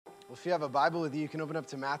Well, if you have a Bible with you, you can open up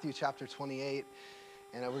to Matthew chapter 28,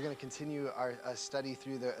 and we're going to continue our study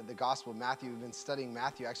through the Gospel of Matthew. We've been studying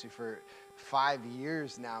Matthew actually for 5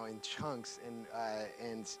 years now in chunks,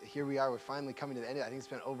 and here we are. We're finally coming to the end. I think it's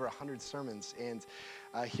been over 100 sermons, and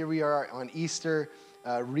here we are on Easter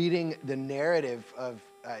reading the narrative of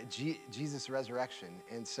Jesus' resurrection.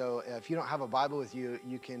 And so if you don't have a Bible with you,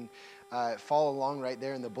 you can follow along right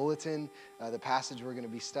there in the bulletin. The passage we're going to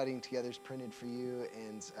be studying together is printed for you.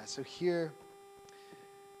 And so hear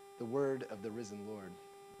the word of the risen Lord.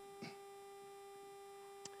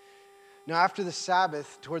 Now after the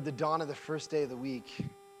Sabbath, toward the dawn of the first day of the week,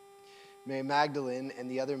 Mary Magdalene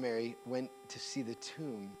and the other Mary went to see the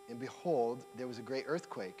tomb. And behold, there was a great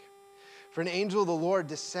earthquake. For an angel of the Lord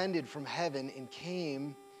descended from heaven and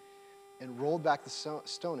came and rolled back the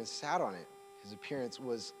stone and sat on it. His appearance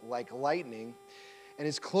was like lightning, and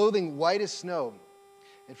his clothing white as snow.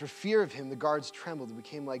 And for fear of him, the guards trembled and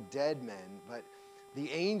became like dead men. But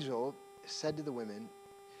the angel said to the women,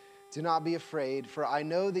 "Do not be afraid, for I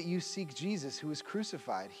know that you seek Jesus who was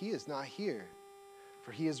crucified. He is not here,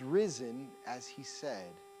 for he is risen as he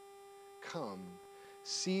said. Come,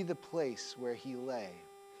 see the place where he lay.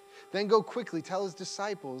 Then go quickly, tell his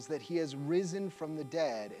disciples that he has risen from the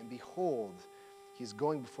dead, and behold, he is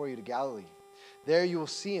going before you to Galilee. There you will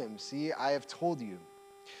see him. See, I have told you."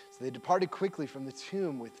 So they departed quickly from the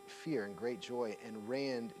tomb with fear and great joy and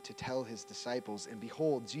ran to tell his disciples. And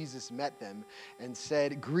behold, Jesus met them and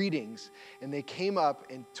said, "Greetings." And they came up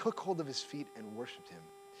and took hold of his feet and worshipped him.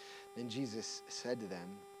 Then Jesus said to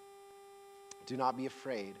them, "Do not be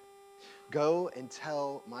afraid. Go and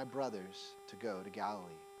tell my brothers to go to Galilee,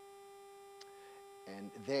 and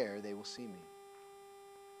there they will see me."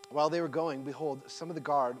 While they were going, behold, some of the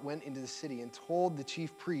guard went into the city and told the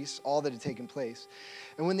chief priests all that had taken place.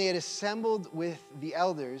 And when they had assembled with the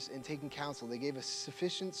elders and taken counsel, they gave a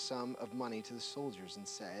sufficient sum of money to the soldiers and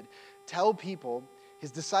said, "Tell people,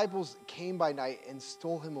 his disciples came by night and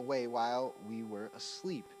stole him away while we were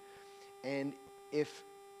asleep. And if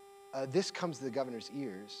this comes to the governor's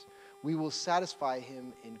ears, we will satisfy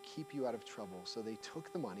him and keep you out of trouble." So they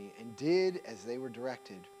took the money and did as they were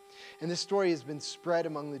directed. And this story has been spread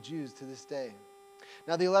among the Jews to this day.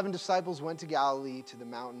 Now the 11 disciples went to Galilee, to the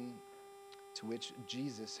mountain to which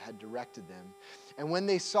Jesus had directed them. And when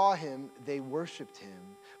they saw him, they worshipped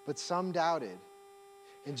him, but some doubted.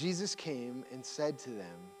 And Jesus came and said to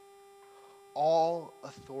them, "All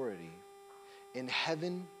authority in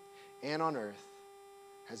heaven and on earth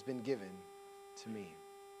has been given to me."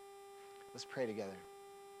 Let's pray together.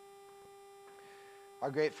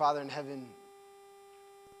 Our great Father in heaven,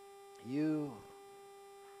 you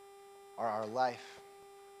are our life.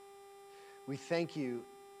 We thank you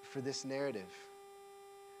for this narrative,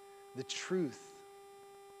 the truth.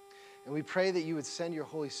 And we pray that you would send your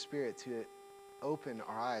Holy Spirit to open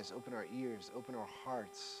our eyes, open our ears, open our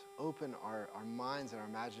hearts, open our minds and our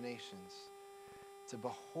imaginations to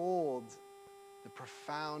behold the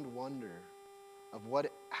profound wonder of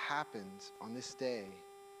what happened on this day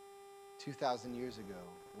 2,000 years ago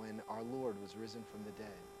when our Lord was risen from the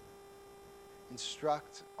dead.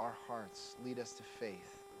 Instruct our hearts, lead us to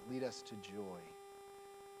faith, lead us to joy.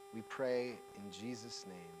 We pray in Jesus'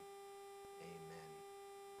 name, amen.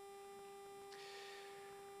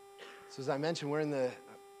 So as I mentioned, we're in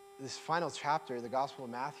this final chapter, the Gospel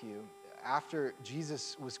of Matthew. After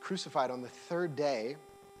Jesus was crucified on the third day,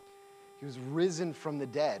 he was risen from the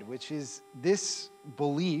dead, which is, this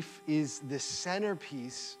belief is the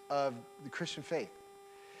centerpiece of the Christian faith.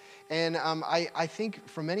 And I think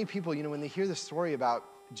for many people, when they hear the story about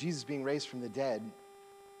Jesus being raised from the dead,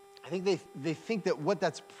 I think they think that what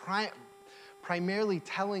that's primarily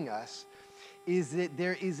telling us is that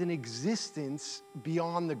there is an existence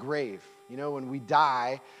beyond the grave. When we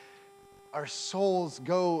die, our souls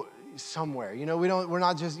go somewhere. We're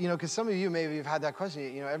not just, because some of you maybe have had that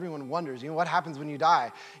question. Everyone wonders, what happens when you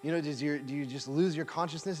die? Do you just lose your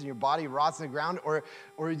consciousness and your body rots in the ground? Or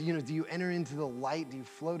do you enter into the light? Do you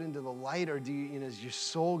float into the light? Or does your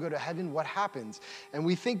soul go to heaven? What happens? And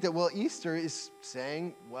we think that, Easter is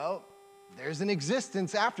saying, there's an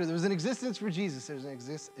existence after. There was an existence for Jesus. There's an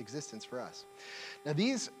existence for us. Now,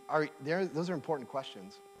 those are important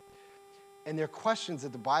questions. And they're questions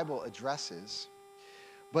that the Bible addresses.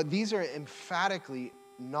 But these are emphatically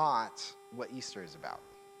not what Easter is about.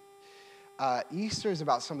 Easter is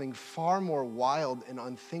about something far more wild and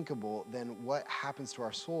unthinkable than what happens to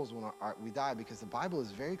our souls when we die, because the Bible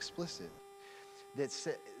is very explicit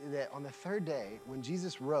that on the third day, when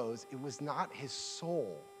Jesus rose, it was not his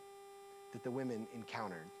soul that the women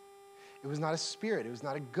encountered. It was not a spirit. It was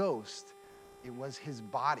not a ghost. It was his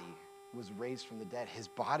body was raised from the dead. His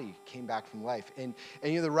body came back from life. And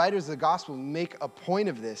the writers of the gospel make a point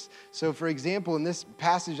of this. So for example, in this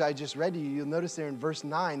passage I just read to you, you'll notice there in verse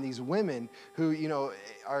 9, these women who,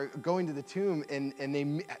 are going to the tomb and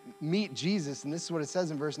they meet Jesus. And this is what it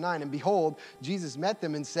says in verse 9. And behold, Jesus met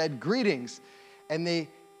them and said, "Greetings." And they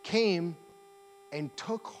came and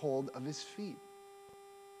took hold of his feet.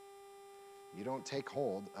 You don't take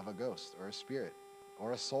hold of a ghost or a spirit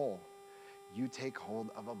or a soul. You take hold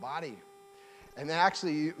of a body. And then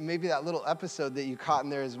actually, maybe that little episode that you caught in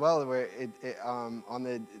there as well, where on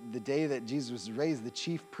the day that Jesus was raised, the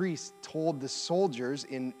chief priest told the soldiers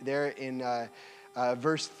in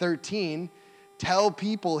verse 13, "Tell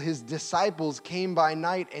people his disciples came by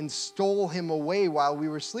night and stole him away while we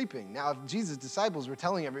were sleeping." Now, if Jesus' disciples were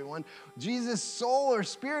telling everyone, Jesus' soul or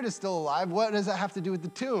spirit is still alive, what does that have to do with the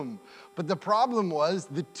tomb? But the problem was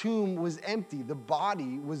the tomb was empty. The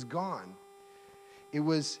body was gone. It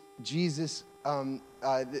was Jesus,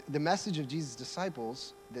 the message of Jesus'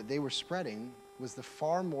 disciples that they were spreading was the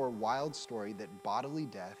far more wild story that bodily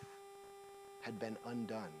death had been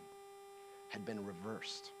undone, had been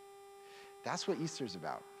reversed. That's what Easter's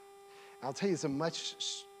about. And I'll tell you, it's a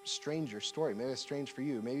much stranger story. Maybe it's strange for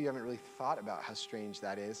you. Maybe you haven't really thought about how strange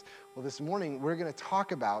that is. Well, this morning, we're going to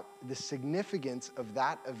talk about the significance of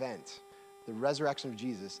that event, the resurrection of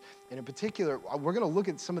Jesus. And in particular, we're going to look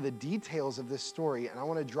at some of the details of this story, and I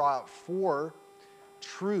want to draw out 4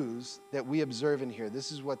 truths that we observe in here.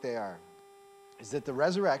 This is what they are. Is that the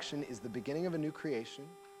resurrection is the beginning of a new creation.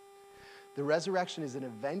 The resurrection is an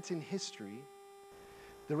event in history.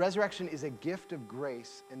 The resurrection is a gift of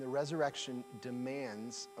grace, and the resurrection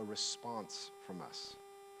demands a response from us.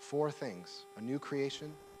 4 things: a new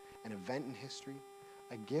creation, an event in history,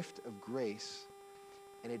 a gift of grace,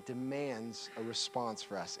 and it demands a response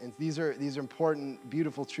for us. And these are important,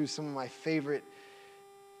 beautiful truths, some of my favorite,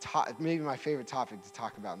 maybe my favorite topic to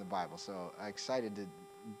talk about in the Bible. So I'm excited to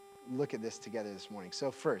look at this together this morning.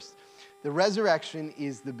 So first, the resurrection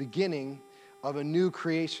is the beginning of a new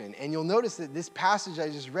creation. And you'll notice that this passage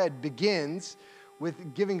I just read begins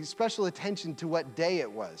with giving special attention to what day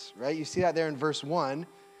it was, right? You see that there in verse 1.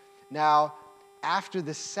 Now, after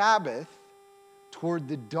the Sabbath, toward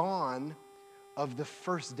the dawn of the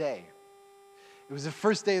first day. It was the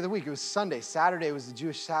first day of the week. It was Sunday. Saturday was the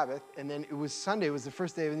Jewish Sabbath, and then it was Sunday. It was the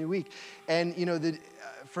first day of the new week. And,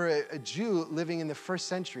 for a Jew living in the first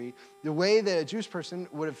century, the way that a Jewish person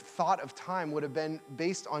would have thought of time would have been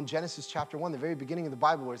based on Genesis chapter 1, the very beginning of the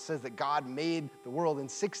Bible, where it says that God made the world in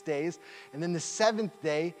 6 days, and then the 7th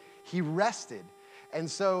day, he rested. And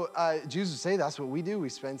so Jews would say, that's what we do. We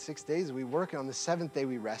spend 6 days, we work, and on the 7th day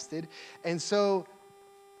we rested. And so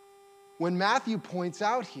when Matthew points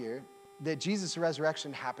out here that Jesus'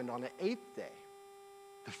 resurrection happened on the 8th day,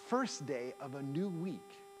 the first day of a new week,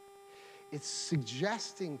 it's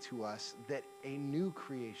suggesting to us that a new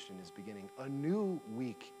creation is beginning. A new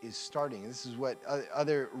week is starting. And this is what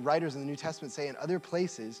other writers in the New Testament say in other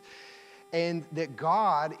places, and that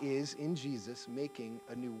God is, in Jesus, making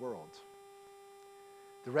a new world.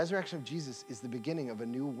 The resurrection of Jesus is the beginning of a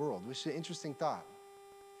new world, which is an interesting thought.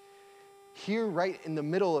 Here, right in the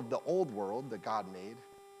middle of the old world that God made,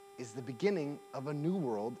 is the beginning of a new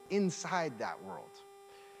world inside that world.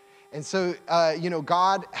 And so,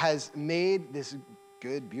 God has made this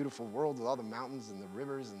good, beautiful world with all the mountains and the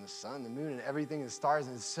rivers and the sun, the moon and everything, and the stars,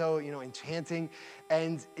 and it's so, enchanting.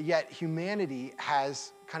 And yet humanity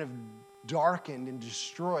has kind of darkened and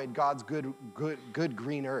destroyed God's good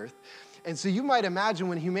green earth. And so you might imagine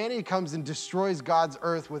when humanity comes and destroys God's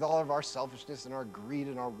earth with all of our selfishness and our greed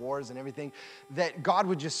and our wars and everything, that God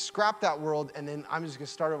would just scrap that world and then I'm just going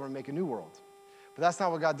to start over and make a new world. But that's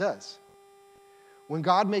not what God does. When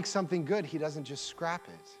God makes something good, he doesn't just scrap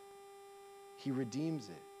it. He redeems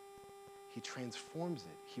it. He transforms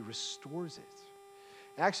it. He restores it.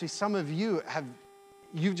 And actually, some of you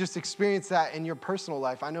you've just experienced that in your personal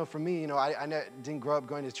life. I know for me, I didn't grow up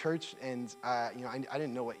going to church, and I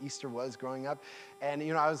didn't know what Easter was growing up. And,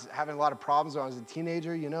 I was having a lot of problems when I was a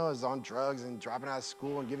teenager. I was on drugs and dropping out of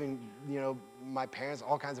school and giving, my parents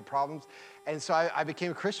all kinds of problems. And so I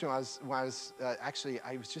became a Christian I was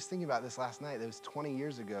just thinking about this last night. It was 20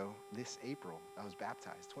 years ago, this April, I was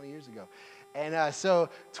baptized, 20 years ago. And so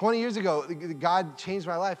 20 years ago, God changed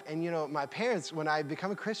my life. And, my parents, when I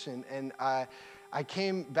became a Christian, and I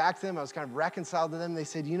came back to them, I was kind of reconciled to them. They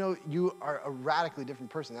said, you are a radically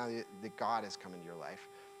different person now that God has come into your life.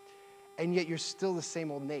 And yet you're still the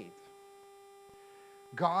same old Nate.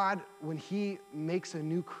 God, when he makes a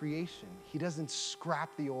new creation, he doesn't scrap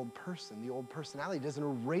the old person, the old personality. He doesn't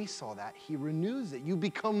erase all that. He renews it. You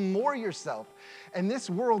become more yourself. And this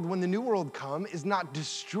world, when the new world comes, is not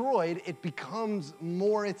destroyed. It becomes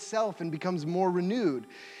more itself and becomes more renewed.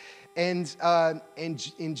 And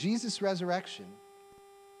in Jesus' resurrection,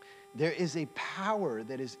 there is a power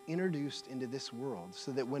that is introduced into this world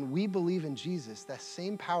so that when we believe in Jesus, that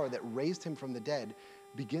same power that raised him from the dead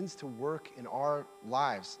begins to work in our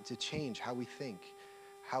lives to change how we think,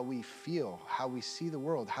 how we feel, how we see the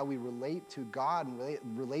world, how we relate to God and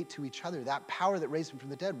relate to each other. That power that raised him from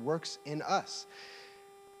the dead works in us.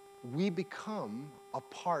 We become a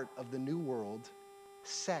part of the new world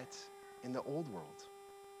set in the old world.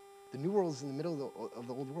 The new world is in the middle of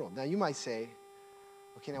the old world. Now you might say,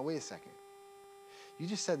 okay, now wait a second. You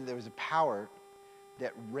just said that there was a power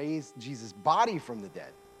that raised Jesus' body from the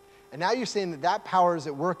dead. And now you're saying that that power is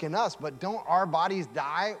at work in us, but don't our bodies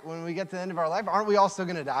die when we get to the end of our life? Aren't we all still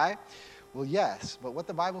going to die? Well, yes, but what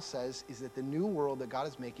the Bible says is that the new world that God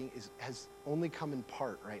is making has only come in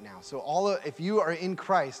part right now. So if you are in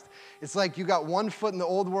Christ, it's like you got 1 foot in the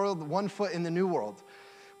old world, 1 foot in the new world.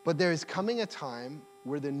 But there is coming a time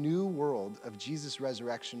where the new world of Jesus'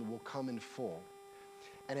 resurrection will come in full.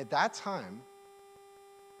 And at that time,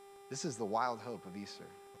 this is the wild hope of Easter.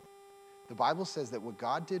 The Bible says that what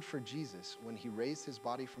God did for Jesus when he raised his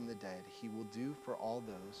body from the dead, he will do for all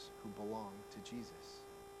those who belong to Jesus.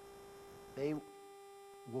 They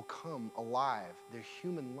will come alive. Their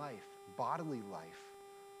human life, bodily life,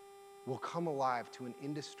 will come alive to an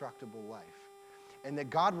indestructible life. And that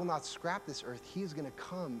God will not scrap this earth. He is going to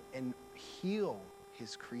come and heal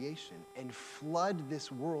his creation and flood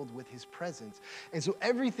this world with his presence. And so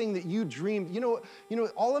everything that you dreamed,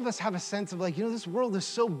 all of us have a sense of this world is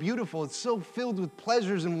so beautiful. It's so filled with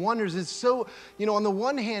pleasures and wonders. It's so, on the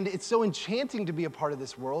one hand, it's so enchanting to be a part of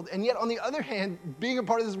this world. And yet on the other hand, being a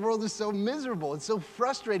part of this world is so miserable. It's so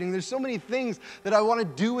frustrating. There's so many things that I want to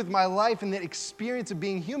do with my life and that experience of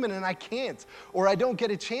being human, and I can't, or I don't get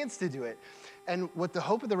a chance to do it. And what the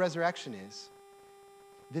hope of the resurrection is,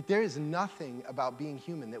 that there is nothing about being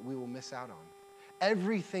human that we will miss out on.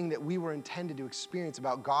 Everything that we were intended to experience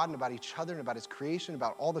about God and about each other and about his creation,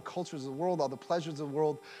 about all the cultures of the world, all the pleasures of the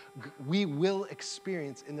world, we will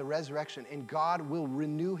experience in the resurrection. And God will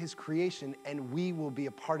renew his creation and we will be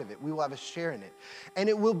a part of it. We will have a share in it. And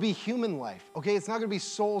it will be human life, okay? It's not gonna be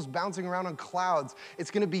souls bouncing around on clouds.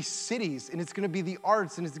 It's gonna be cities, and it's gonna be the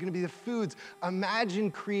arts, and it's gonna be the foods.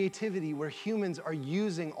 Imagine creativity where humans are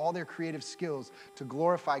using all their creative skills to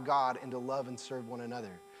glorify God and to love and serve one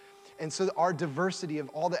another. And so our diversity of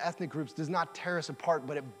all the ethnic groups does not tear us apart,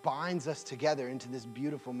 but it binds us together into this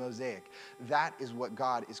beautiful mosaic. That is what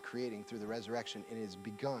God is creating through the resurrection, and it has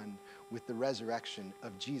begun with the resurrection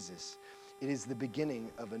of Jesus. It is the beginning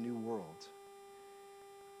of a new world.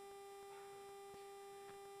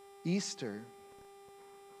 Easter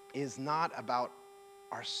is not about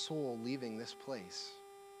our soul leaving this place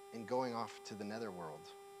and going off to the netherworld.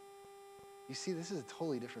 You see, this is a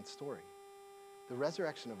totally different story. The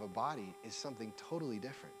resurrection of a body is something totally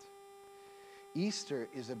different. Easter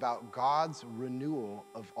is about God's renewal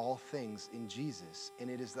of all things in Jesus, and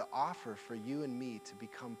it is the offer for you and me to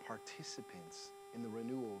become participants in the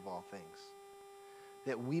renewal of all things,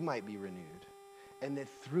 that we might be renewed, and that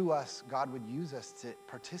through us, God would use us to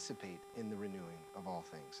participate in the renewing of all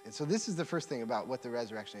things. And so this is the first thing about what the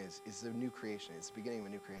resurrection is the new creation. It's the beginning of a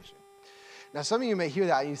new creation. Now, some of you may hear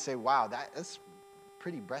that and you say, wow, that's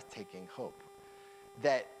pretty breathtaking hope.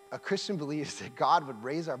 That a Christian believes that God would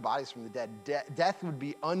raise our bodies from the dead. Death would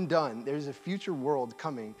be undone. There's a future world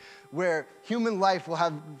coming where human life will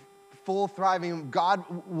have full thriving. God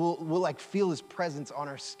will feel his presence on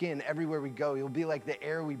our skin everywhere we go. He'll be like the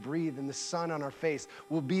air we breathe, and the sun on our face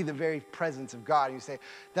will be the very presence of God. And you say,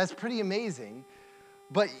 that's pretty amazing.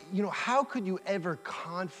 But, how could you ever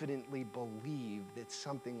confidently believe that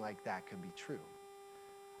something like that could be true?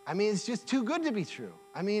 I mean, it's just too good to be true.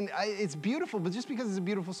 I mean, it's beautiful, but just because it's a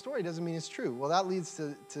beautiful story doesn't mean it's true. Well, that leads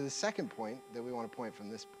to the second point that we want to point from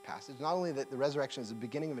this passage. Not only that the resurrection is the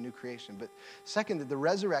beginning of a new creation, but second, that the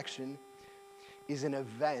resurrection is an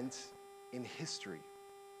event in history.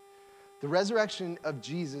 The resurrection of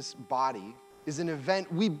Jesus' body is an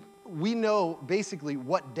event. We know basically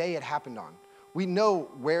what day it happened on. We know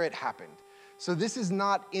where it happened. So this is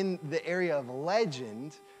not in the area of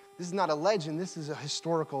legend. This is not a legend, this is a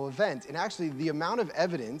historical event. And actually, the amount of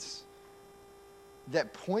evidence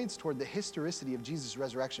that points toward the historicity of Jesus'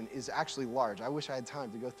 resurrection is actually large. I wish I had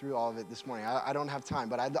time to go through all of it this morning. I don't have time,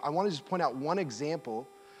 but I want to just point out one example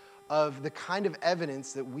of the kind of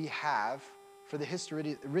evidence that we have for the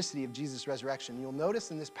historicity of Jesus' resurrection. You'll notice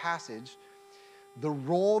in this passage the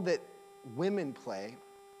role that women play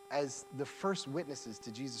as the first witnesses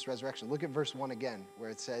to Jesus' resurrection. Look at verse 1 again, where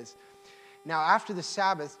it says, "Now after the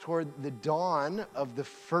Sabbath, toward the dawn of the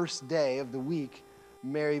first day of the week,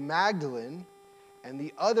 Mary Magdalene and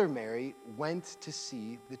the other Mary went to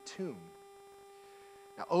see the tomb."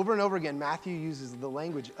 Now, over and over again, Matthew uses the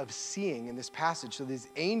language of seeing in this passage. So this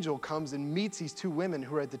angel comes and meets these two women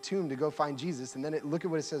who are at the tomb to go find Jesus. And then look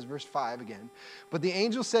at what it says, verse 5 again. "But the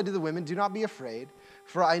angel said to the women, 'Do not be afraid,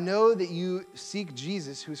 for I know that you seek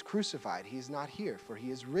Jesus who is crucified. He is not here, for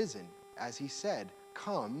he is risen, as he said.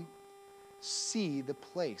 Come, see the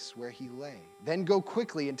place where he lay. Then go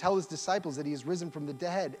quickly and tell his disciples that he is risen from the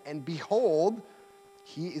dead. And behold,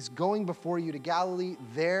 he is going before you to Galilee.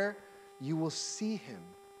 There you will see him.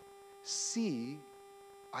 See,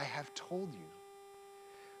 I have told you.'"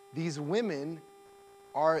 These women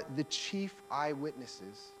are the chief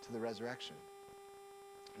eyewitnesses to the resurrection.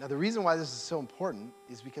 Now, the reason why this is so important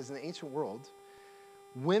is because in the ancient world,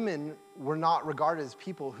 women were not regarded as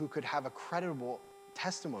people who could have a credible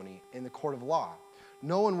testimony in the court of law.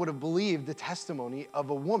 No one would have believed the testimony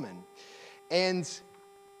of a woman. And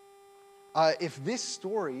if this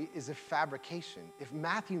story is a fabrication, if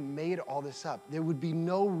Matthew made all this up, there would be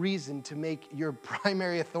no reason to make your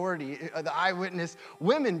primary authority, the eyewitness,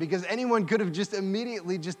 women, because anyone could have just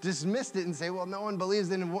immediately just dismissed it and say, well, no one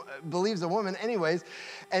believes a woman anyways.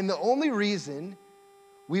 And the only reason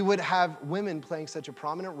we would have women playing such a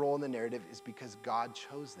prominent role in the narrative is because God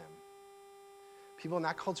chose them. People in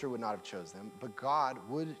that culture would not have chose them, but God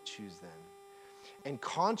would choose them. And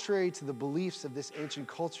contrary to the beliefs of this ancient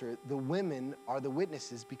culture, the women are the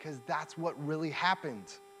witnesses because that's what really happened.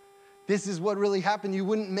 This is what really happened. You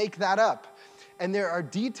wouldn't make that up. And there are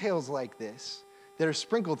details like this that are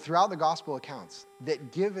sprinkled throughout the gospel accounts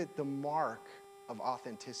that give it the mark of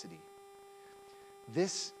authenticity.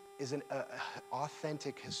 This is an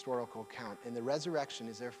authentic historical account, and the resurrection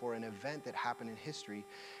is therefore an event that happened in history,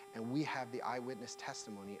 and we have the eyewitness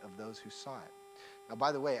testimony of those who saw it. Now,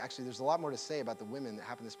 by the way, actually, there's a lot more to say about the women that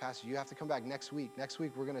happened in this passage. You have to come back next week. Next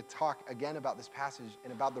week, we're going to talk again about this passage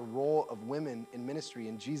and about the role of women in ministry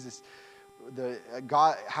and Jesus,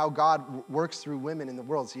 how God works through women in the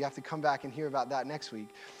world. So you have to come back and hear about that next week.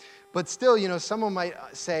 But still, someone might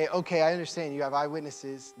say, okay, I understand you have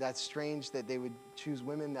eyewitnesses. That's strange that they would choose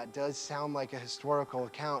women. That does sound like a historical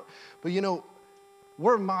account. But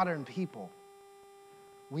we're modern people.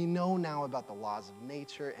 We know now about the laws of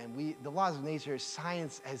nature, and the laws of nature,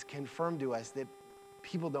 science has confirmed to us that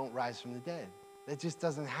people don't rise from the dead. That just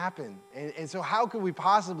doesn't happen. And so how could we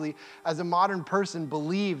possibly, as a modern person,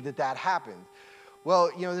 believe that happened? Well,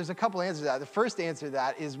 there's a couple answers to that. The first answer to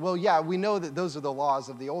that is, well, yeah, we know that those are the laws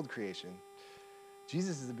of the old creation.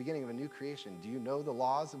 Jesus is the beginning of a new creation. Do you know the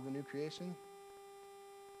laws of the new creation?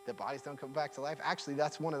 That bodies don't come back to life? Actually,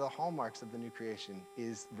 that's one of the hallmarks of the new creation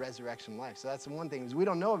is resurrection life. So that's one thing, is we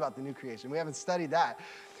don't know about the new creation. We haven't studied that.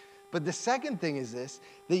 But the second thing is this,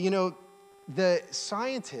 that, the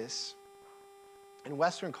scientists in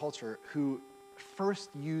Western culture who first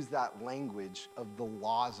used that language of the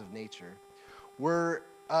laws of nature were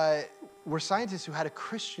scientists who had a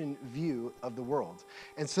Christian view of the world.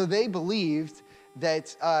 And so they believed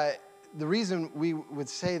that the reason we would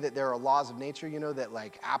say that there are laws of nature, that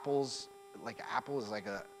like Apple is like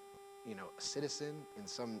a citizen in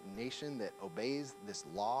some nation that obeys this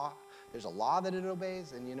law. There's a law that it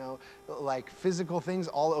obeys, and like physical things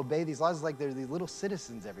all obey these laws. Like there's these little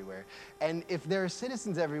citizens everywhere. And if there are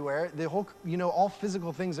citizens everywhere, the whole, all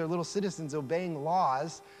physical things are little citizens obeying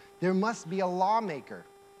laws. There must be a lawmaker.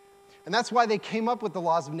 And that's why they came up with the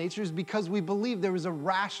laws of nature, is because we believe there was a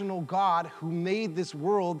rational God who made this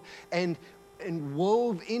world and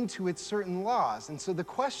wove into it certain laws. And so the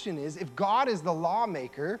question is, if God is the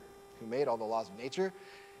lawmaker who made all the laws of nature,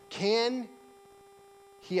 can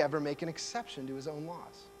he ever make an exception to his own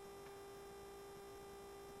laws?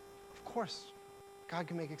 Of course, God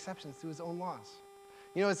can make exceptions to his own laws.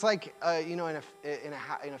 It's like, in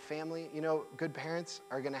a family, good parents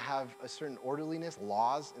are going to have a certain orderliness,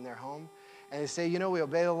 laws in their home. And they say, we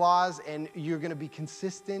obey the laws, and you're going to be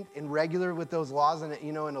consistent and regular with those laws in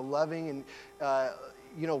a loving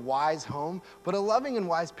and, wise home. But a loving and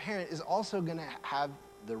wise parent is also going to have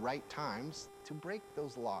the right times to break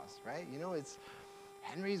those laws, right? It's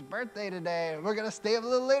Henry's birthday today, and we're going to stay up a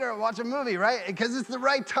little later and watch a movie, right? Because it's the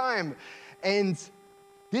right time. And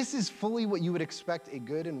this is fully what you would expect a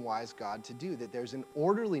good and wise God to do, that there's an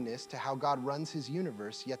orderliness to how God runs his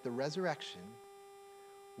universe, yet the resurrection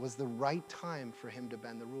was the right time for him to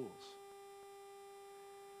bend the rules.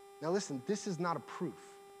 Now listen, this is not a proof.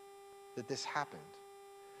 that this happened.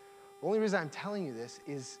 The only reason I'm telling you this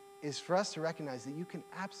is for us to recognize that you can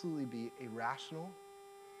absolutely be a rational,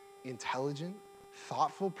 intelligent,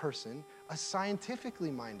 thoughtful person, a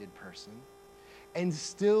scientifically minded person, and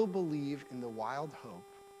still believe in the wild hope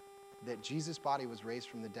that Jesus' body was raised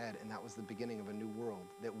from the dead, and that was the beginning of a new world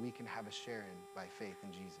that we can have a share in by faith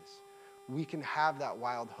in Jesus. We can have that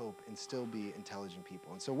wild hope and still be intelligent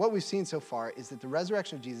people. And so what we've seen so far is that the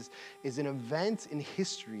resurrection of Jesus is an event in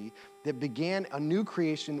history that began a new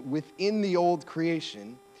creation within the old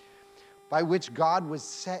creation by which God was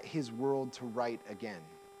set his world to right again.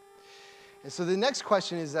 And so the next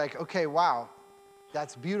question is like, okay, wow,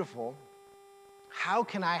 that's beautiful. How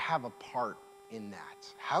can I have a part in that?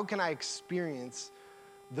 How can I experience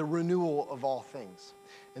the renewal of all things?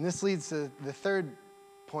 And this leads to the third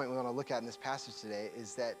point we want to look at in this passage today,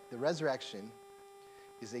 is that the resurrection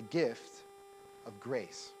is a gift of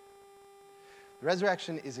grace. The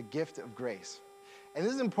resurrection is a gift of grace. And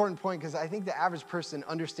this is an important point because I think the average person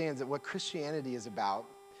understands that what Christianity is about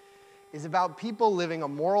people living a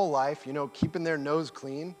moral life, keeping their nose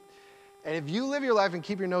clean. And if you live your life and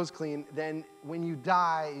keep your nose clean, then when you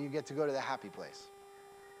die, you get to go to the happy place.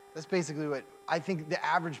 That's basically what I think the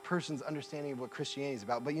average person's understanding of what Christianity is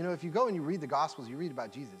about. But if you go and you read the Gospels, you read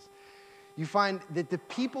about Jesus, you find that the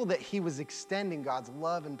people that he was extending God's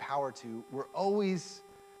love and power to were always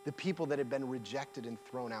the people that had been rejected and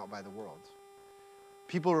thrown out by the world.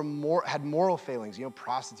 People had moral failings,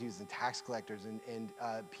 prostitutes and tax collectors and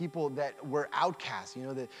people that were outcasts,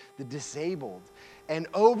 the disabled. And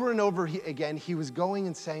over again, he was going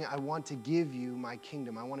and saying, I want to give you my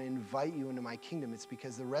kingdom. I want to invite you into my kingdom. It's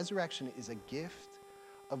because the resurrection is a gift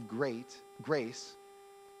of great grace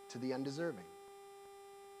to the undeserving.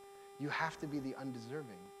 You have to be the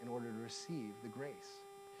undeserving in order to receive the grace.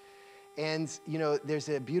 And, there's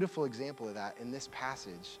a beautiful example of that in this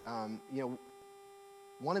passage.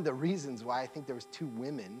 One of the reasons why I think there was 2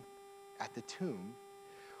 women at the tomb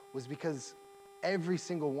was because every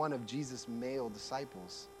single one of Jesus' male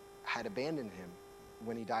disciples had abandoned him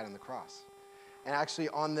when he died on the cross. And actually,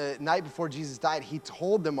 on the night before Jesus died, he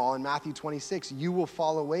told them all in Matthew 26, you will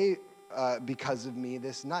fall away because of me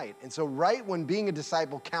this night. And so right when being a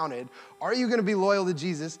disciple counted, are you going to be loyal to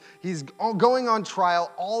Jesus? He's going on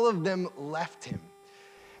trial. All of them left him.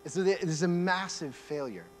 And so there's a massive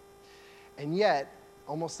failure. And yet,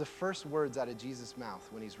 almost the first words out of Jesus' mouth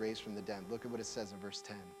when he's raised from the dead. Look at what it says in verse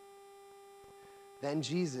 10. Then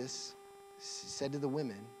Jesus said to the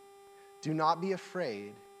women, do not be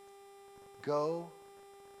afraid. Go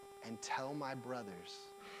and tell my brothers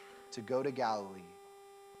to go to Galilee,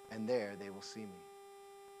 and there they will see me.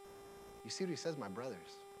 You see what he says, my brothers?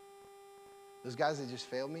 Those guys that just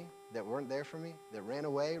failed me, that weren't there for me, that ran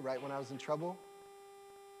away right when I was in trouble,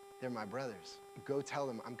 they're my brothers. Go tell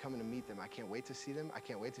them I'm coming to meet them. I can't wait to see them. I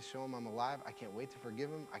can't wait to show them I'm alive. I can't wait to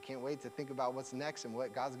forgive them. I can't wait to think about what's next and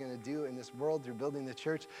what God's going to do in this world through building the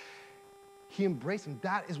church. He embraced them.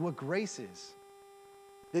 That is what grace is.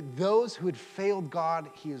 That those who had failed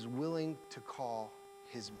God, he is willing to call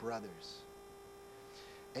his brothers.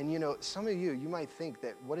 And some of you might think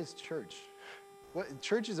that what is church?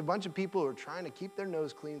 Church is a bunch of people who are trying to keep their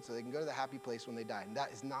nose clean so they can go to the happy place when they die. And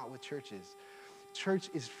that is not what church is. Church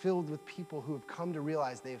is filled with people who have come to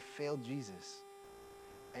realize they have failed Jesus.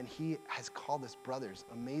 And he has called us brothers,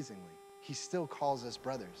 amazingly. He still calls us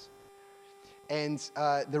brothers. And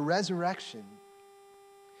the resurrection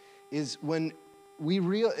is when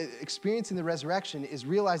experiencing the resurrection is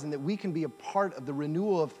realizing that we can be a part of the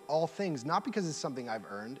renewal of all things, not because it's something I've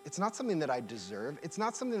earned. It's not something that I deserve. It's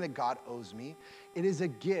not something that God owes me. It is a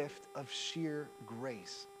gift of sheer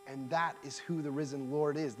grace. And that is who the risen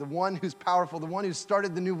Lord is. The one who's powerful, the one who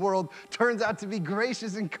started the new world, turns out to be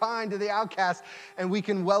gracious and kind to the outcast. And we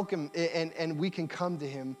can welcome and we can come to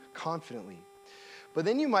him confidently. But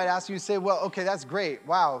then you might ask, you say, well, okay, that's great.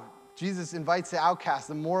 Wow, Jesus invites the outcast,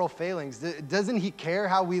 the moral failings. Doesn't he care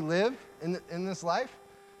how we live in this life?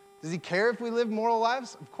 Does he care if we live moral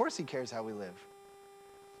lives? Of course he cares how we live.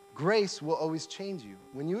 Grace will always change you.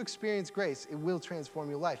 When you experience grace, it will transform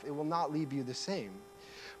your life. It will not leave you the same.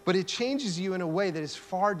 But it changes you in a way that is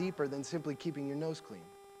far deeper than simply keeping your nose clean.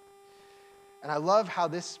 And I love how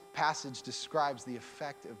this passage describes the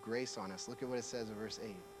effect of grace on us. Look at what it says in verse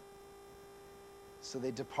 8. So they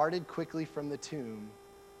departed quickly from the tomb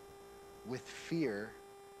with fear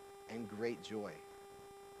and great joy.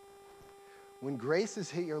 When grace has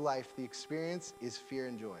hit your life, the experience is fear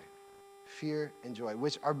and joy. Fear and joy,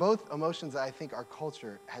 which are both emotions that I think our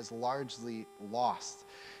culture has largely lost.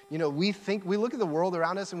 You know, we look at the world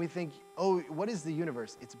around us and we think, oh, what is the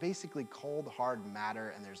universe? It's basically cold, hard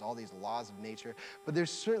matter, and there's all these laws of nature, but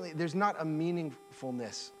there's not a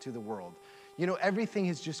meaningfulness to the world. You know, everything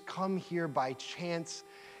has just come here by chance,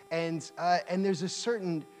 and there's a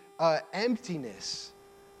certain emptiness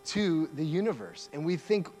to the universe. And we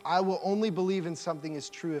think, I will only believe in something is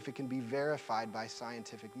true if it can be verified by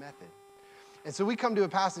scientific method. And so we come to a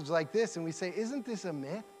passage like this and we say, isn't this a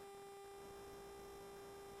myth?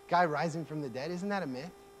 Guy rising from the dead, isn't that a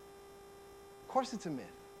myth? Of course it's a myth.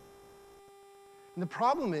 And the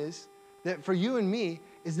problem is that for you and me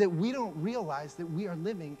is that we don't realize that we are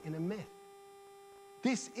living in a myth.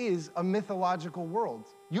 This is a mythological world.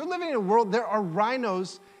 You're living in a world, there are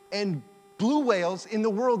rhinos and blue whales in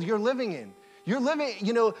the world you're living in. You're living,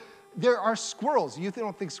 there are squirrels. You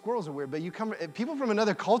don't think squirrels are weird, but people from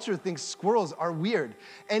another culture think squirrels are weird.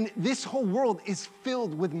 And this whole world is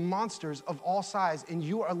filled with monsters of all size, and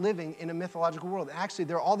you are living in a mythological world. And actually,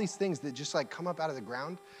 there are all these things that just come up out of the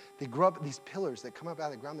ground. They grow up, these pillars that come up out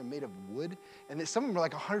of the ground, they're made of wood, and some of them are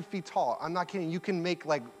 100 feet tall. I'm not kidding. You can make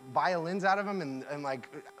violins out of them and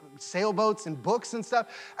sailboats and books and stuff.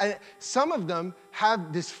 And some of them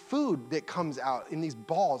have this food that comes out in these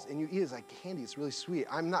balls, and you eat it. It's like candy. It's really sweet.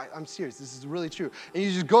 I'm serious. This is really true. And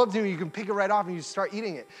you just go up to them, you can pick it right off, and you just start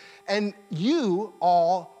eating it. And you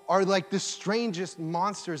all are the strangest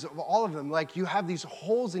monsters of all of them. You have these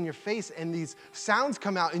holes in your face and these sounds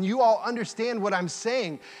come out and you all understand what I'm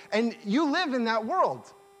saying. And you live in that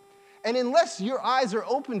world. And unless your eyes are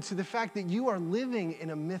open to the fact that you are living in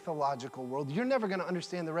a mythological world, you're never going to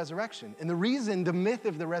understand the resurrection. And the reason the myth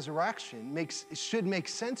of the resurrection should make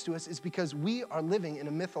sense to us is because we are living in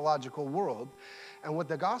a mythological world. And what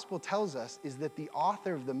the gospel tells us is that the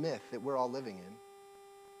author of the myth that we're all living in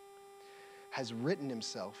has written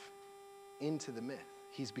himself into the myth.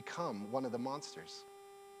 He's become one of the monsters.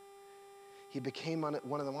 He became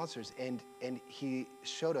one of the monsters, and he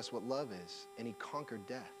showed us what love is, and he conquered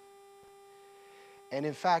death. And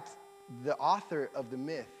in fact, the author of the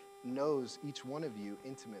myth knows each one of you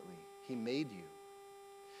intimately. He made you.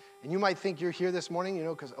 And you might think you're here this morning,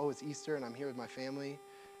 because, it's Easter and I'm here with my family,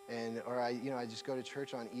 or I just go to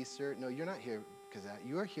church on Easter. No, you're not here because of that.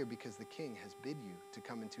 You are here because the King has bid you to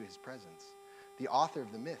come into his presence. The author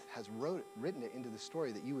of the myth has written it into the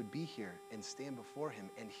story that you would be here and stand before him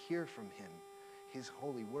and hear from him his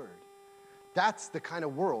holy word. That's the kind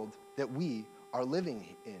of world that we are living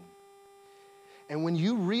in. And when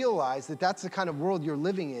you realize that that's the kind of world you're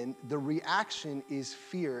living in, the reaction is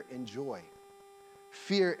fear and joy.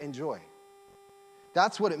 Fear and joy.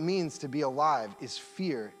 That's what it means to be alive, is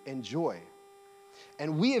fear and joy.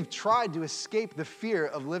 And we have tried to escape the fear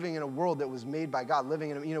of living in a world that was made by God.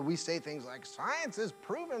 We say things like, science has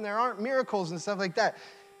proven there aren't miracles and stuff like that.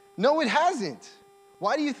 No, it hasn't.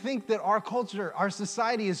 Why do you think that our culture, our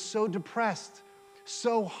society is so depressed,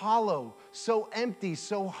 so hollow, so empty,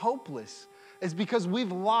 so hopeless? It's because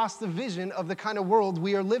we've lost the vision of the kind of world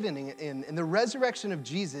we are living in. And the resurrection of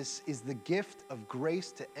Jesus is the gift of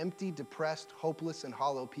grace to empty, depressed, hopeless, and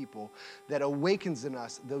hollow people that awakens in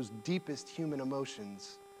us those deepest human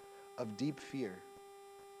emotions of deep fear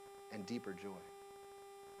and deeper joy.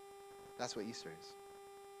 That's what Easter is.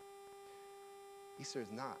 Easter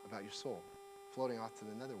is not about your soul floating off to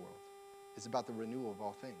the netherworld. It's about the renewal of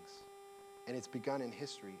all things. And it's begun in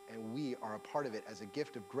history, and we are a part of it as a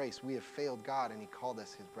gift of grace. We have failed God, and he called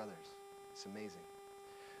us his brothers. It's amazing.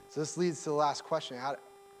 So this leads to the last question, or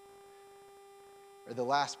the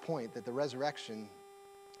last point, that the resurrection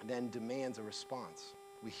then demands a response.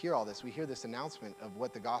 We hear all this. We hear this announcement of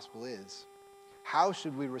what the gospel is. How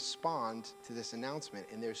should we respond to this announcement?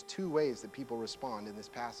 And there's two ways that people respond in this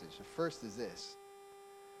passage. The first is this.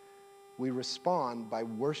 We respond by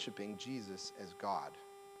worshiping Jesus as God.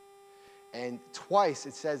 And twice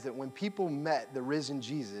it says that when people met the risen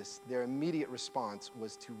Jesus, their immediate response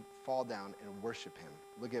was to fall down and worship him.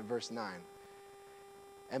 Look at verse 9.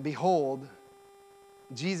 And behold,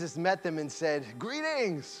 Jesus met them and said,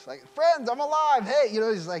 greetings, friends, I'm alive. Hey,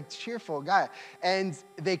 he's cheerful guy. And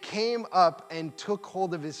they came up and took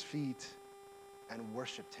hold of his feet and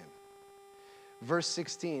worshiped him. Verse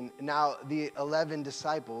 16, now the 11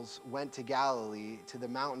 disciples went to Galilee, to the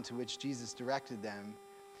mountain to which Jesus directed them.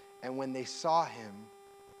 And when they saw him,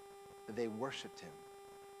 they worshiped him.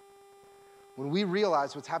 When we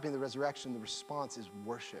realize what's happening in the resurrection, the response is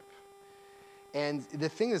worship. And the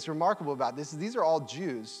thing that's remarkable about this is these are all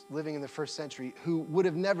Jews living in the first century who would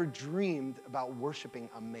have never dreamed about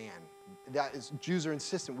worshiping a man. Jews are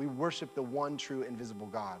insistent. We worship the one true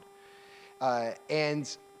invisible God.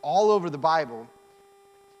 And all over the Bible,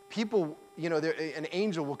 people, an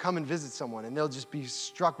angel will come and visit someone and they'll just be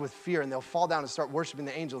struck with fear and they'll fall down and start worshiping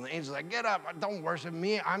the angel. And the angel's like, get up, don't worship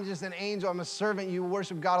me. I'm just an angel, I'm a servant, you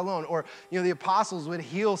worship God alone. Or, the apostles would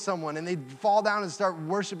heal someone and they'd fall down and start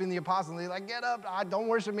worshiping the apostles. And they're like, get up, don't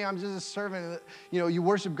worship me, I'm just a servant. You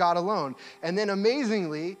worship God alone. And then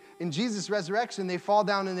amazingly, in Jesus' resurrection, they fall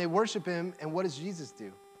down and they worship him. And what does Jesus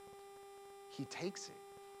do? He takes it.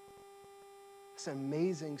 It's an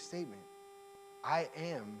amazing statement. I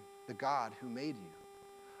am the God who made you.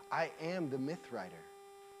 I am the myth writer.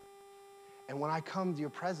 And when I come to your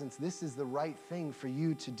presence, this is the right thing for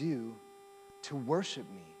you to do, to worship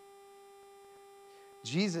me.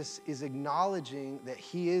 Jesus is acknowledging that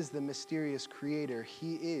he is the mysterious creator.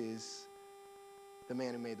 He is the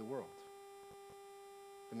man who made the world.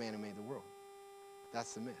 The man who made the world.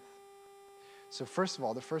 That's the myth. So first of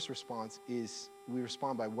all, the first response is we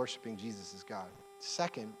respond by worshiping Jesus as God.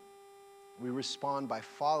 Second, we respond by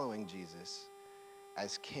following Jesus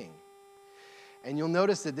as King. And you'll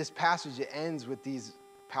notice that this passage, it ends with these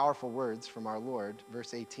powerful words from our Lord,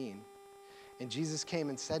 verse 18. And Jesus came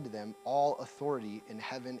and said to them, all authority in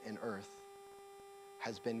heaven and earth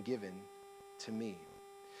has been given to me.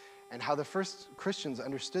 And how the first Christians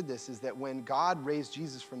understood this is that when God raised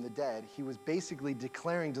Jesus from the dead, he was basically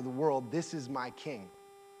declaring to the world, this is my King.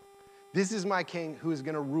 This is my King who is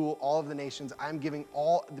going to rule all of the nations. I'm giving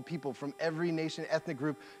all the people from every nation, ethnic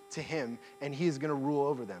group to him, and he is going to rule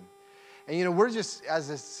over them. And we're just, as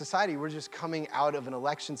a society, we're just coming out of an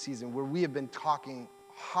election season where we have been talking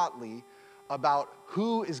hotly about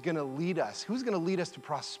who is going to lead us, who's going to lead us to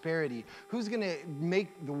prosperity, who's going to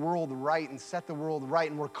make the world right and set the world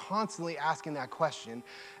right, and we're constantly asking that question.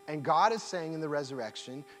 And God is saying in the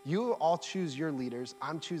resurrection, you all choose your leaders,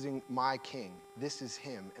 I'm choosing my King. This is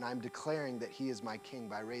him, and I'm declaring that he is my King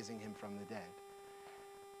by raising him from the dead.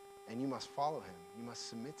 And you must follow him, you must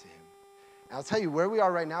submit to him. And I'll tell you, where we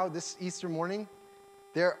are right now, this Easter morning,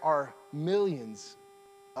 there are millions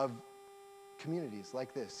of communities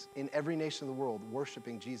like this in every nation of the world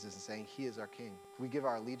worshiping Jesus and saying he is our King. We give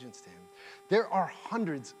our allegiance to him. There are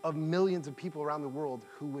hundreds of millions of people around the world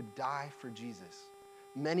who would die for Jesus.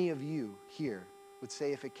 Many of you here would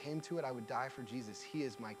say, if it came to it, I would die for Jesus. He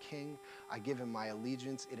is my King. I give him my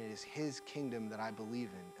allegiance. And it is his kingdom that I believe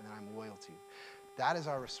in and that I'm loyal to. That is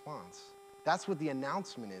our response. That's what the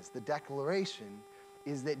announcement is. The declaration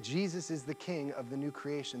is that Jesus is the King of the new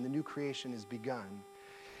creation. The new creation is begun.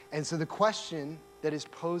 And so the question that is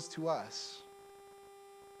posed to us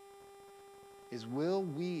is, will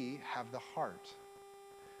we have the heart?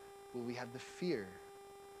 Will we have the fear?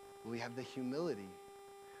 Will we have the humility?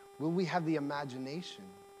 Will we have the imagination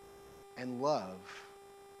and love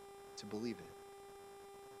to believe it?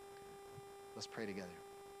 Let's pray together.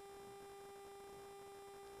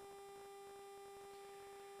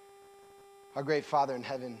 Our great Father in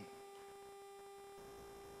heaven,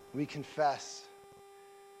 we confess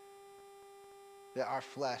that our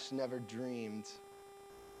flesh never dreamed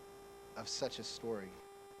of such a story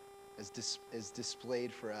as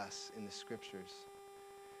displayed for us in the scriptures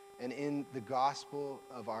and in the gospel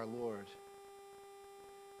of our Lord,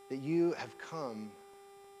 that you have come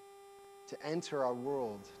to enter our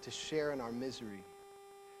world, to share in our misery,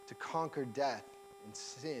 to conquer death and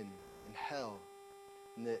sin and hell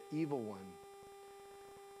and the evil one.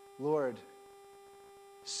 Lord,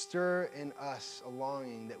 stir in us a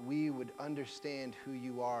longing that we would understand who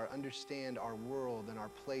you are, understand our world and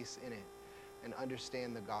our place in it, and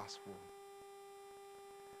understand the gospel.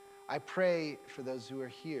 I pray for those who are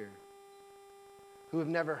here who have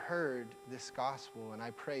never heard this gospel, and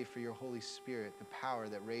I pray for your Holy Spirit, the power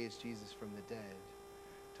that raised Jesus from the dead,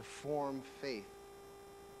 to form faith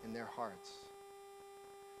in their hearts,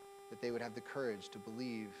 that they would have the courage to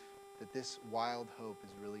believe that this wild hope is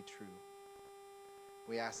really true.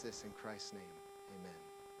 We ask this in Christ's name. Amen.